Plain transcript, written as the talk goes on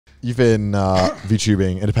you've been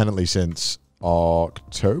VTubing independently since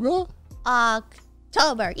October?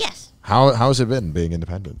 October, yes. How's it been being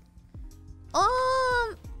independent?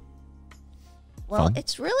 Well, Fun?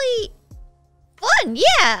 it's really fun. Yeah,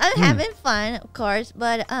 I'm having fun, of course,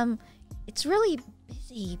 but it's really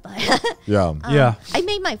busy. But Yeah. I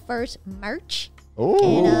made my first merch in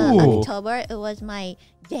Ooh. October. It was my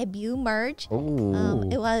debut merch. Ooh.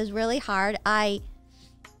 It was really hard. I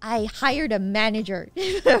hired a manager for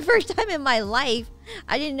the first time in my life.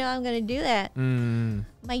 I didn't know I'm gonna do that.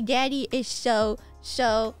 My daddy is so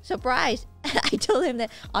surprised. I told him that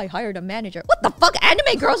I hired a manager. What the fuck?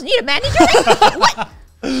 Anime girls need a manager? What?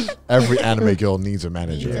 Every anime girl needs a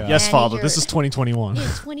manager. Needs a Yes, father. manager. This is 2021.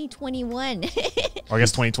 It's 2021. Or I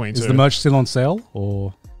guess 2022. Is the merch still on sale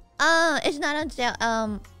or? It's not on sale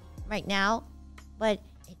right now, but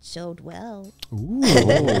it sold well. Ooh.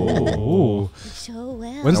 It sold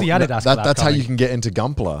well. When's the Adidas? That's how you can get into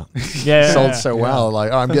Gunpla. Yeah. Sold so well.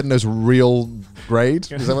 Like, oh, I'm getting those real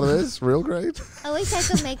grade. Is that what it is? Real grade? I always have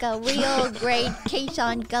to make a real great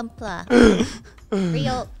Kson Gunpla.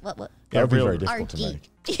 Real what? That would be real very difficult to Arky. make.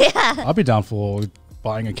 Yeah. I'll be down for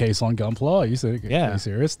buying a case on Gunpla. Are you serious? Yeah. Are you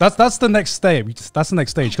serious? That's the next stage. That's the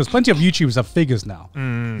next stage because plenty of YouTubers have figures now.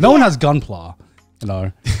 No one has Gunpla, you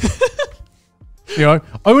know. You know,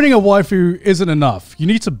 owning a waifu isn't enough. You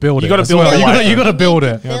need to build it. gotta as build well. a waifu. You gotta build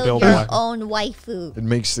it. Yeah, Build build your one. own waifu. It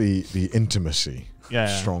makes the intimacy Yeah.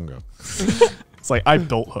 stronger. It's like I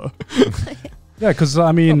built her. Yeah, because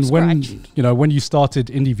I mean, From when scratch. when you started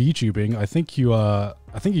indie VTubing, I think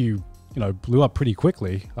you blew up pretty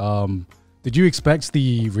quickly. Did you expect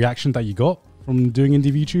the reaction that you got from doing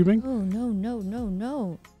indie VTubing? Oh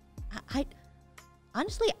no. I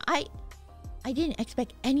honestly I didn't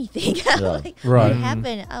expect anything. Like, Right. what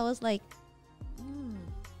happened? I was like,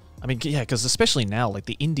 I mean, yeah, because especially now, like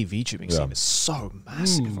the indie VTubing scene is so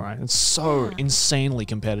massive, right? It's so insanely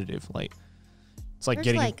competitive. Like, it's like there's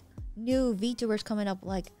getting like new VTubers coming up,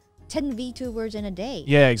 like 10 VTubers in a day.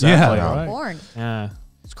 yeah, exactly. Yeah, right. right. Born. Yeah,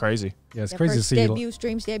 it's crazy. Yeah, it's Their crazy to first see. debut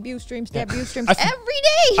streams every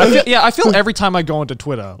day. I feel every time I go onto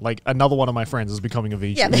Twitter, like another one of my friends is becoming a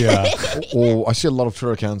VTuber. Yeah. Or I see a lot of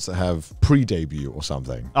Twitter accounts that have pre-debut or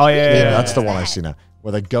something. Oh yeah. That's the one I see now,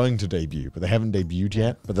 where they're going to debut, but they haven't debuted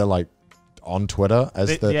yet, but they're like on Twitter as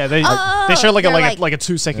They, the... yeah, they Oh, show like they're a like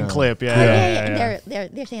 2-second clip. Yeah,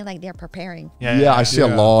 And they're saying like they're preparing. Yeah, I see a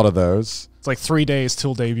lot of those. It's like 3 days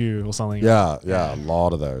till debut or something. Yeah, a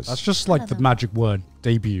lot of those. That's just like the magic word,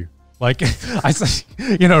 debut. Like I say,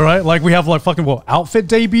 right? Like we have like fucking outfit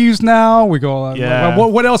debuts now. We go,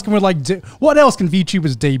 what else can we like do? What else can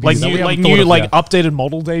VTubers debut? Like that we new, haven't thought of yet? updated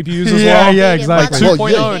model debuts as Yeah, well. yeah, exactly. Well,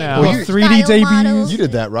 2.0 now. well, you- 3D Style models. debuts. You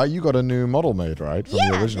did that, right? You got a new model made, right? From the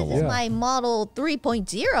Yeah, original this is one. my model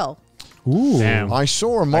 3.0. Ooh. Damn. I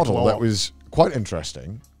saw a model glow that up. was quite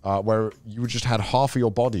interesting, where you just had half of your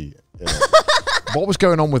body in it. What was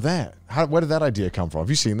going on with that? Where did that idea come from? Have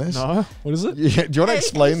you seen this? No, what is it? Yeah, do you want to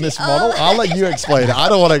explain this Oh. model? I'll let you explain it. I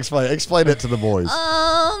don't want to explain it. Explain it to the boys.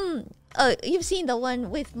 You've seen the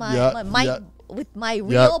one with my Yeah. with my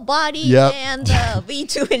real body Yep. and the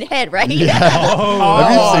V2 have right?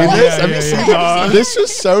 Have you seen this? Have you seen yeah. this? This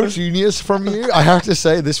was so genius from you. I have to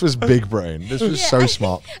say, this was big brain. This was so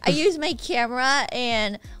smart. I used my camera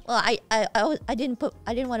and I didn't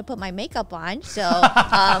want to put my makeup on, so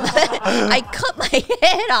I cut my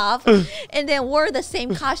head off and then wore the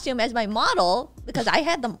same costume as my model because I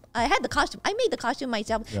had the costume. I made the costume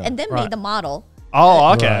myself and then made the model.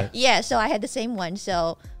 Oh, okay. Right. Yeah, so I had the same one.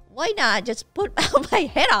 So why not just put my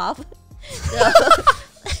head off?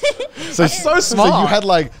 So smart. So you had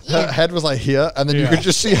like, her head was like here, and then you could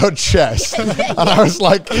just see her chest. And I was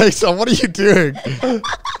like, Kson, what are you doing?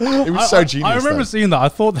 It was so genius. I remember though. seeing that. I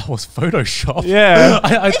thought that was Photoshop. Yeah.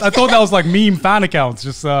 I thought that was like meme fan accounts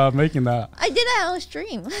just making that. I did that on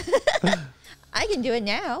stream. I can do it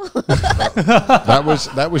now.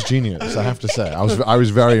 That was genius. I have to say, I was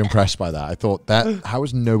very impressed by that. I thought that how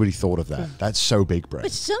has nobody thought of that? That's so big brain.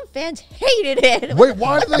 But some fans hated it. Wait,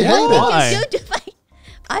 why did they hate it? Why?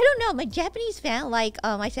 I don't know. My Japanese fan, like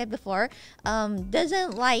I said before,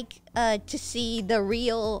 doesn't like to see the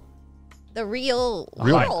real world.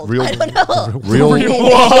 I don't know. Real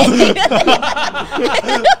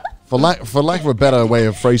for lack of a better way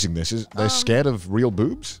of phrasing this, is they're scared of real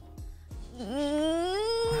boobs? No,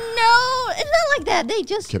 it's not like that. They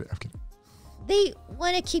just I'm kidding. they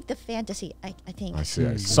want to keep the fantasy. I think. I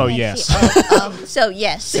see. So yes. So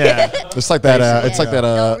yes. Yeah. It's like that. It's like that.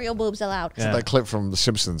 No real boobs allowed. Yeah. That clip from The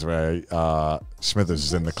Simpsons where Smithers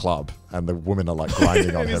is in the club and the women are like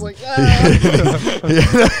grinding on him.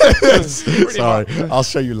 Sorry, I'll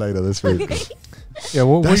show you later this week. Yeah,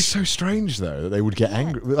 well, That's so strange though that they would get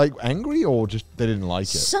angry or just they didn't like it.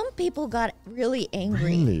 Some people got really angry.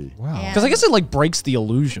 Really? Wow. Yeah. Because I guess it like breaks the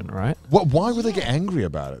illusion, right? Why would they get angry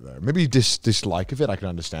about it though? Maybe dislike of it I can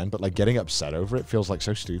understand, but like getting upset over it feels like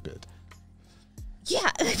so stupid. Yeah,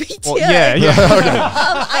 me too. Well, yeah.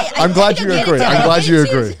 I'm glad you agree. I'm glad you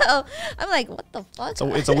agree. So I'm like, what the fuck?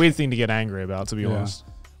 It's a weird thing to get angry about, to be honest.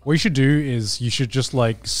 What you should do is you should just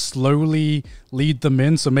like slowly lead them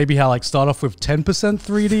in. So maybe like start off with 10%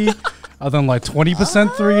 3D, and then like 20%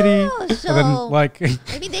 3D, so and then like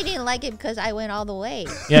maybe they didn't like it because I went all the way.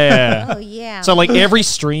 Yeah. Oh yeah. So like every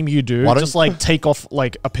stream you do, Why don't- just like take off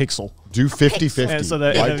like a pixel. Do 50-50, Yeah, so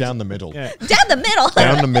that- right yeah. down the middle. Yeah. down the middle.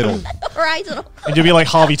 Down the middle. Horizontal. And you'll be like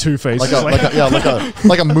Harvey Two-Face.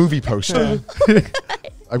 Like a movie poster.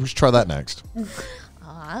 I wish try that next.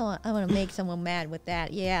 Oh, I want to make someone mad with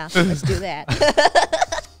that. Yeah, let's do that.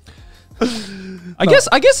 I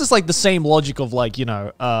guess it's like the same logic of like, you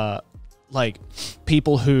know, like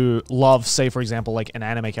people who love, say, for example, like an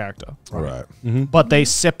anime character, Right. but they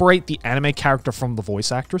separate the anime character from the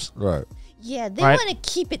voice actress. Right. Yeah, they Right. want to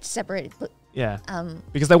keep it separate. But, Yeah.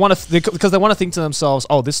 Because they want to think to themselves,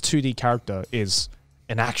 oh, this 2D character is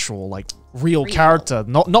an actual like real character,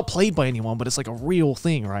 not played by anyone, but it's like a real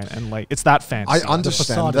thing, right? And like it's that fancy. I understand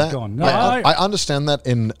facade is that. gone. No, I understand that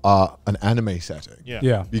in an anime setting.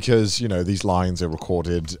 Yeah. Because, you know, these lines are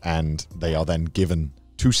recorded and they are then given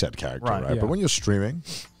to said character, Right, right? yeah. But when you're streaming,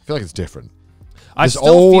 I feel like it's different. I There's still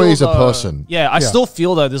feel always a though- person. Yeah, I Yeah. still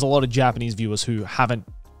feel though there's a lot of Japanese viewers who haven't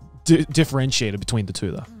differentiated between the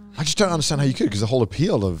two though. I just don't understand how you could, because the whole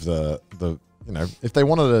appeal of the you know, if they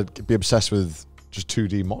wanted to be obsessed with just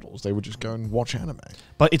 2D models, they would just go and watch anime.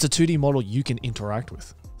 But it's a 2D model you can interact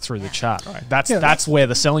with through the chat, right? That's where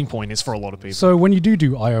the selling point is for a lot of people. So when you do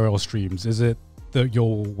IRL streams, is it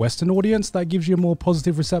your Western audience that gives you a more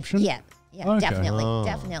positive reception? yeah, Okay.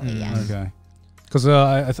 definitely, yeah. Okay. Because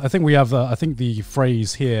I think we have I think the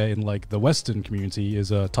phrase here in like the Western community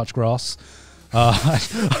is touch grass. I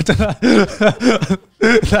don't know.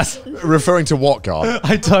 That's Referring to what, God?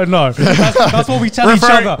 I don't know. That's what we tell each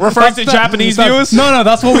other. Referring to Japanese viewers? No,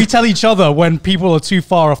 that's what we tell each other when people are too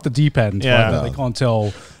far off the deep end. Yeah. Right? That they can't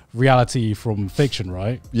tell reality from fiction,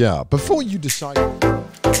 right? Yeah. Before you decide.